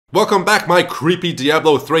Welcome back, my creepy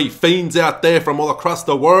Diablo 3 fiends out there from all across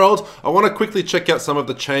the world. I want to quickly check out some of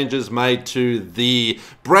the changes made to the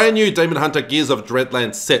brand new Demon Hunter Gears of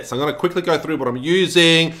Dreadlands set. So I'm going to quickly go through what I'm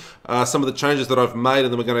using, some of the changes that I've made,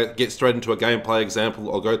 and then we're going to get straight into a gameplay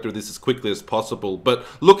example. I'll go through this as quickly as possible. But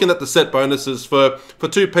looking at the set bonuses, for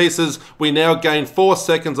two pieces, we now gain 4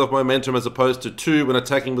 seconds of momentum as opposed to 2 when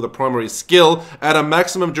attacking with a primary skill at a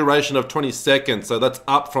maximum duration of 20 seconds. So that's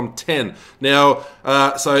up from 10. Now,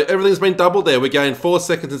 so everything's been doubled there. We gain 4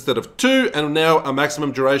 seconds instead of 2, and now a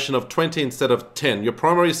maximum duration of 20 instead of 10. Your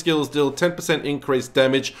primary skills deal 10% increased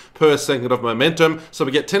damage per second of momentum, so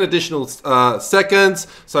we get 10 additional seconds.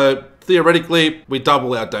 So theoretically, we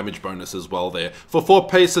double our damage bonus as well there. For 4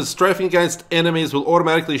 pieces, strafing against enemies will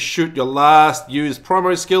automatically shoot your last used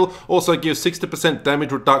primary skill. Also gives 60%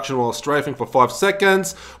 damage reduction while strafing for 5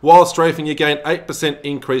 seconds. While strafing, you gain 8%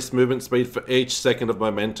 increased movement speed for each second of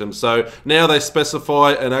momentum. So now they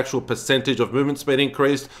specify an actual percentage of movement speed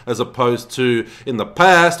increased, as opposed to in the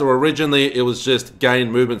past, or originally it was just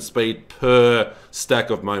gain movement speed per stack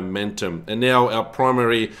of momentum. And now our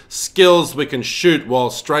primary skills, we can shoot while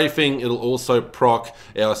strafing. It'll also proc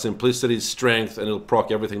our simplicity, strength, and it'll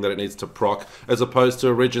proc everything that it needs to proc, as opposed to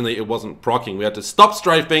originally it wasn't procking. We had to stop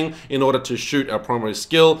strafing in order to shoot our primary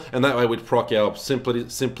skill, and that way we'd proc our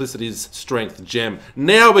simplicity's strength gem.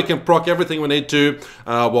 Now we can proc everything we need to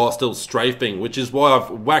while still strafing, which is why I've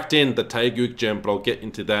whacked in the Taeguk gem, but I'll get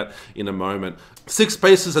into that in a moment. 6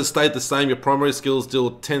 pieces has stayed the same. Your primary skills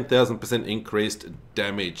deal 10,000% increased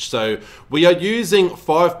damage. So we are using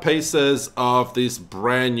 5 pieces of this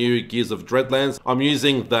brand new Gears of Dreadlands. I'm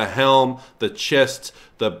using the helm, the chest,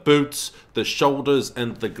 the boots, the shoulders,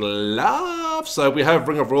 and the gloves. So we have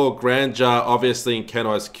Ring of Royal Grandeur, obviously in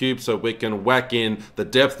Kenai's Cube, so we can whack in the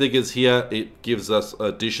depth diggers here. It gives us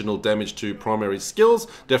additional damage to primary skills.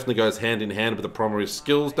 Definitely goes hand in hand with the primary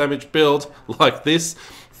skills damage build like this.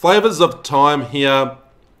 Flavors of Time here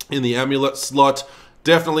in the amulet slot.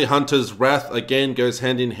 Definitely Hunter's Wrath, again, goes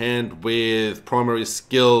hand in hand with primary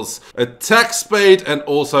skills. Attack speed and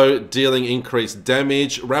also dealing increased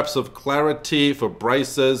damage. Wraps of Clarity for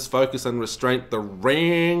braces, focus and restraint, the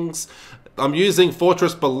rings. I'm using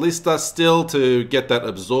Fortress Ballista still to get that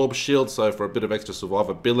absorb shield, so for a bit of extra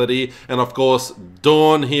survivability. And of course,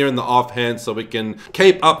 Dawn here in the offhand, so we can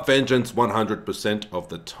keep up Vengeance 100% of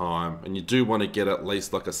the time. And you do want to get at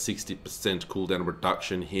least like a 60% cooldown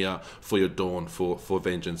reduction here for your Dawn for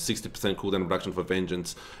Vengeance. 60% cooldown reduction for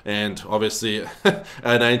Vengeance. And obviously,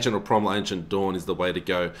 an Ancient or Primal Ancient Dawn is the way to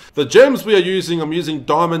go. The gems we are using, I'm using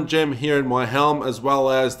Diamond Gem here in my helm, as well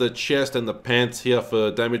as the chest and the pants here for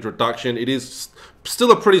damage reduction. It is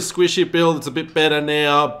still a pretty squishy build. It's a bit better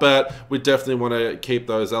now, but we definitely want to keep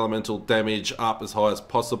those elemental damage up as high as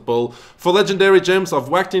possible. For legendary gems, I've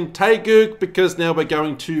whacked in Taeguk because now we're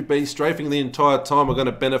going to be strafing the entire time. We're going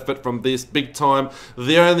to benefit from this big time.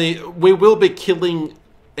 We will be killing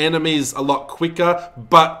enemies a lot quicker,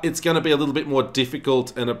 but it's going to be a little bit more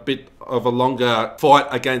difficult and a bit of a longer fight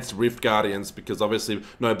against Rift Guardians, because obviously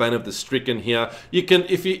no Bane of the Stricken here. You can,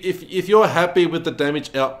 if you're happy with the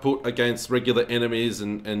damage output against regular enemies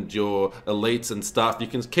and your elites and stuff, you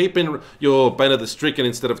can keep in your Bane of the Stricken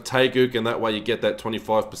instead of Taeguk, and that way you get that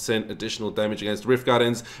 25% additional damage against Rift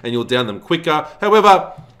Guardians and you'll down them quicker.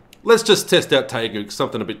 However, let's just test out Taeguk,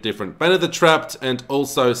 something a bit different. Bane of the Trapped and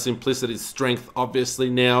also Simplicity's Strength, obviously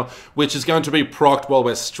now, which is going to be procced while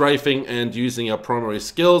we're strafing and using our primary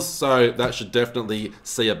skills, so that should definitely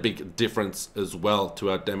see a big difference as well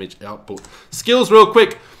to our damage output. Skills real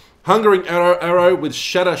quick. Hungering Arrow with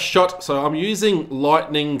Shatter Shot. So I'm using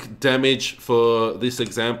lightning damage for this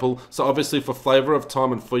example. So obviously for Flavor of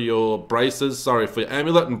Time and for your braces, sorry, for your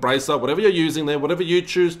amulet and bracer, whatever you're using there, whatever you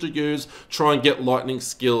choose to use, try and get lightning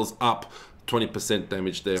skills up 20%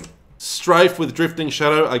 damage there. Strafe with Drifting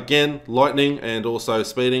Shadow, again, lightning and also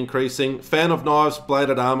speed increasing. Fan of Knives,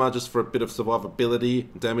 Bladed Armor, just for a bit of survivability,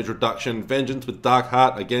 damage reduction. Vengeance with Dark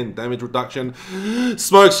Heart, again, damage reduction.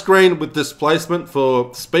 Smoke Screen with Displacement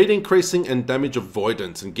for speed increasing and damage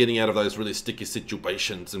avoidance and getting out of those really sticky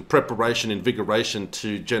situations. And Preparation, Invigoration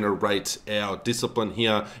to generate our Discipline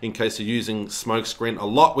here in case you're using Smoke Screen a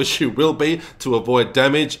lot, which you will be, to avoid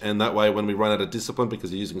damage. And that way when we run out of Discipline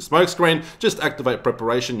because you're using Smoke Screen, just activate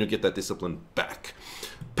Preparation, you'll get that Discipline back.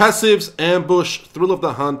 Passives, Ambush, Thrill of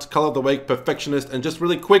the Hunt, Color of the Week, Perfectionist, and just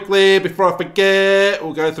really quickly, before I forget,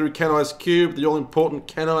 we'll go through Can I's Cube, the all-important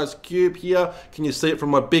Can I's Cube here. Can you see it from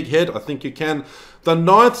my big head? I think you can. The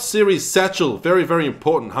 9th series Satchel, very, very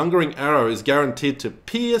important. Hungering Arrow is guaranteed to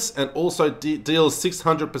pierce and also deals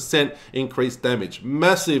 600% increased damage.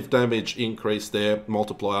 Massive damage increase there,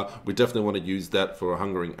 multiplier. We definitely want to use that for a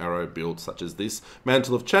Hungering Arrow build such as this.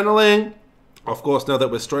 Mantle of Channeling. Of course, now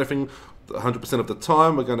that we're strafing 100% of the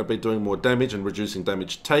time, we're going to be doing more damage and reducing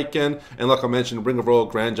damage taken. And like I mentioned, Ring of Royal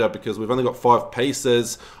Grandeur, because we've only got 5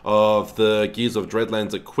 pieces of the Gears of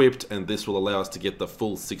Dreadlands equipped, and this will allow us to get the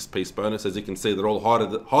full 6-piece bonus. As you can see, they're all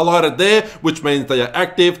highlighted there, which means they are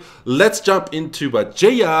active. Let's jump into a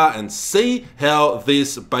GR and see how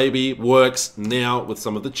this baby works now with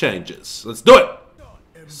some of the changes. Let's do it!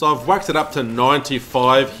 So I've whacked it up to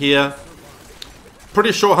 95 here.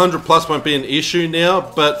 Pretty sure 100 plus won't be an issue now,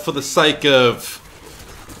 but for the sake of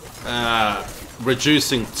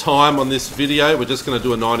reducing time on this video, we're just going to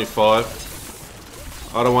do a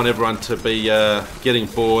 95. I don't want everyone to be getting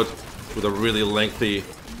bored with a really lengthy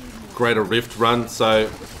Greater Rift run, so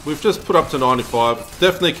we've just put up to 95.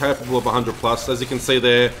 Definitely capable of 100 plus. As you can see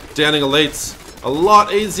there, downing elites a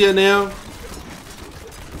lot easier now.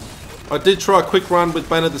 I did try a quick run with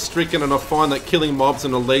Bane of the Stricken, and I find that killing mobs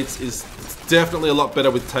and elites is definitely a lot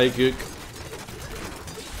better with Taeguk.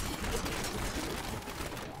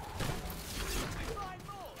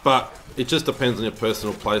 But it just depends on your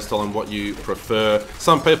personal playstyle and what you prefer.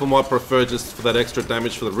 Some people might prefer just for that extra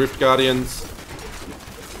damage for the Rift Guardians.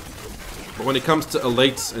 But when it comes to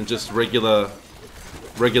elites and just regular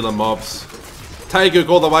mobs, Taeguk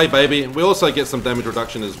all the way, baby. We also get some damage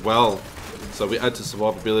reduction as well. So we add to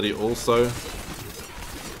survivability also.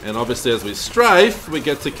 And obviously as we strafe, we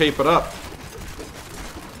get to keep it up.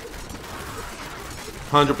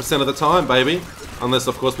 100% of the time, baby. Unless,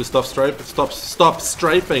 of course, we stop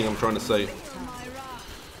strafing, I'm trying to say.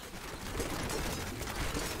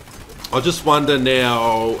 I just wonder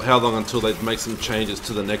now how long until they make some changes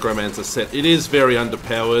to the Necromancer set. It is very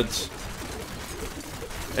underpowered.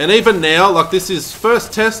 And even now, like, this is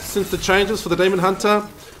first test since the changes for the Demon Hunter.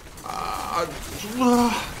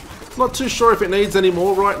 Not too sure if it needs any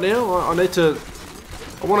more right now. I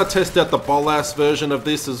want to test out the Bolas version of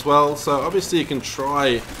this as well. So obviously you can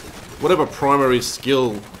try whatever primary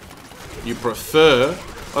skill you prefer.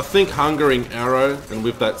 I think Hungering Arrow, and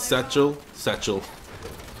with that Satchel,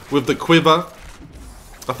 with the Quiver,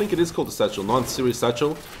 I think it is called the Satchel, 9th series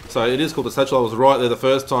Satchel. So it is called the Satchel. I was right there the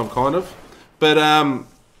first time, kind of. But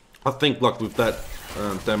I think like with that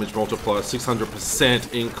damage multiplier,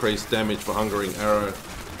 600% increased damage for Hungering Arrow.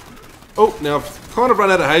 Oh, now I've kind of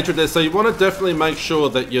run out of hatred there, so you want to definitely make sure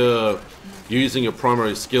that you're using your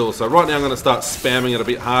primary skill. So right now I'm going to start spamming it a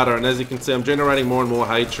bit harder, and as you can see, I'm generating more and more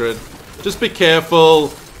hatred. Just be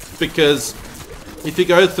careful, because if you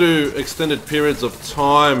go through extended periods of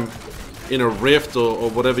time in a rift or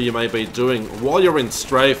whatever you may be doing, while you're in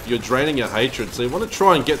strafe, you're draining your hatred. So you want to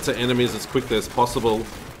try and get to enemies as quickly as possible.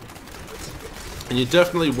 And you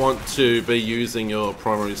definitely want to be using your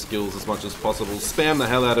primary skills as much as possible. Spam the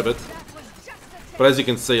hell out of it. But as you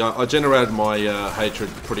can see, I generated my hatred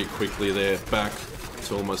pretty quickly there, back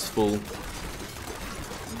to almost full.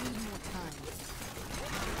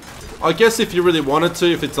 I guess if you really wanted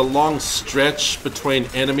to, if it's a long stretch between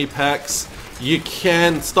enemy packs, you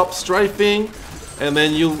can stop strafing, and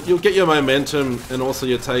then you'll get your momentum and also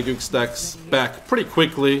your Taeguk stacks back pretty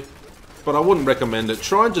quickly. But I wouldn't recommend it.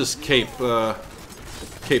 Try and just keep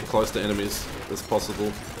close to enemies as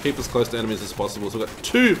possible. Keep as close to enemies as possible. So we've got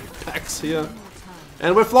 2 packs here.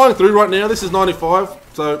 And we're flying through right now. This is 95.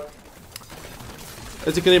 So,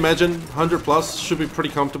 as you can imagine, 100 plus should be pretty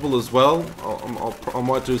comfortable as well. I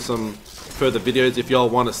might do some further videos if y'all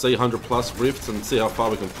want to see 100 plus rifts and see how far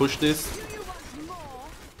we can push this.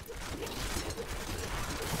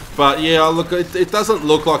 But yeah, look, it doesn't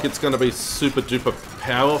look like it's going to be super duper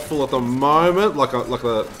powerful at the moment, like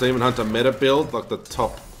a Demon Hunter meta build, like the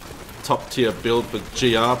top tier build for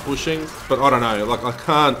GR pushing. But I don't know, like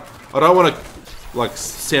I don't want to like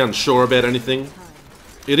sound sure about anything.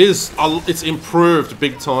 It's improved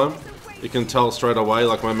big time. You can tell straight away,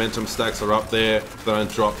 like momentum stacks are up there. They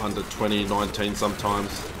don't drop under 20, 19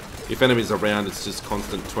 sometimes. If enemies around, it's just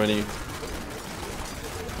constant 20.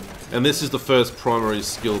 And this is the first primary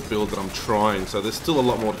skill build that I'm trying, so there's still a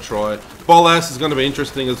lot more to try. Bolas is going to be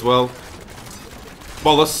interesting as well.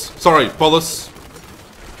 Bolus.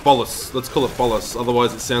 Let's call it Bolus,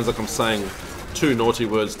 otherwise it sounds like I'm saying 2 naughty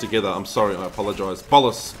words together. I'm sorry, I apologize.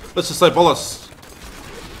 Bolus. Let's just say Bolus.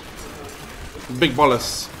 Big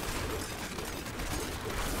Bolus.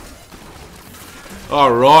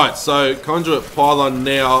 Alright, so Conduit Pylon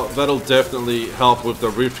now, that'll definitely help with the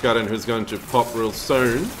Rift Garden who's going to pop real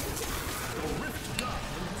soon.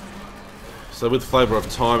 So with Flavor of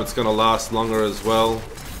Time, it's going to last longer as well.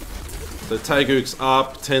 So Taeguk's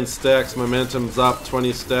up, 10 stacks, Momentum's up,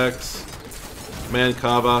 20 stacks. Man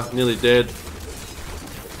Carver, nearly dead.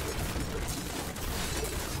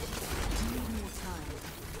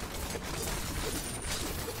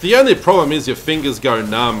 The only problem is your fingers go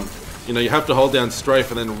numb. You know, you have to hold down strafe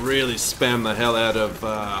and then really spam the hell out of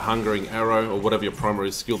Hungering Arrow or whatever your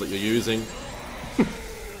primary skill that you're using.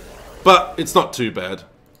 But it's not too bad.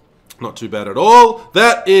 Not too bad at all.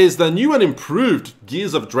 That is the new and improved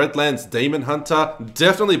Gears of Dreadlands Demon Hunter.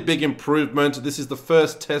 Definitely big improvement. This is the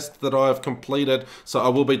first test that I've completed, so I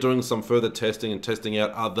will be doing some further testing and testing out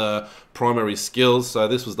other primary skills. So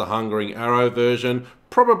this was the Hungering Arrow version.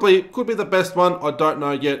 Probably could be the best one. I don't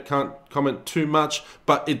know yet. Can't comment too much,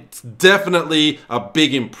 but it's definitely a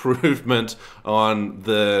big improvement on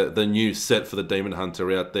the new set for the Demon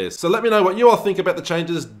Hunter out there. So let me know what you all think about the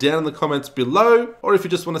changes down in the comments below, or if you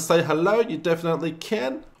just want to say hello, you definitely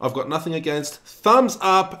can. I've got nothing against thumbs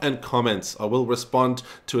up and comments. I will respond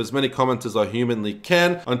to as many comments as I humanly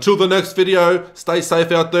can. Until the next video, stay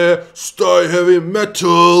safe out there, stay heavy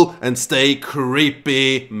metal, and stay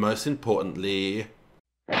creepy, most importantly.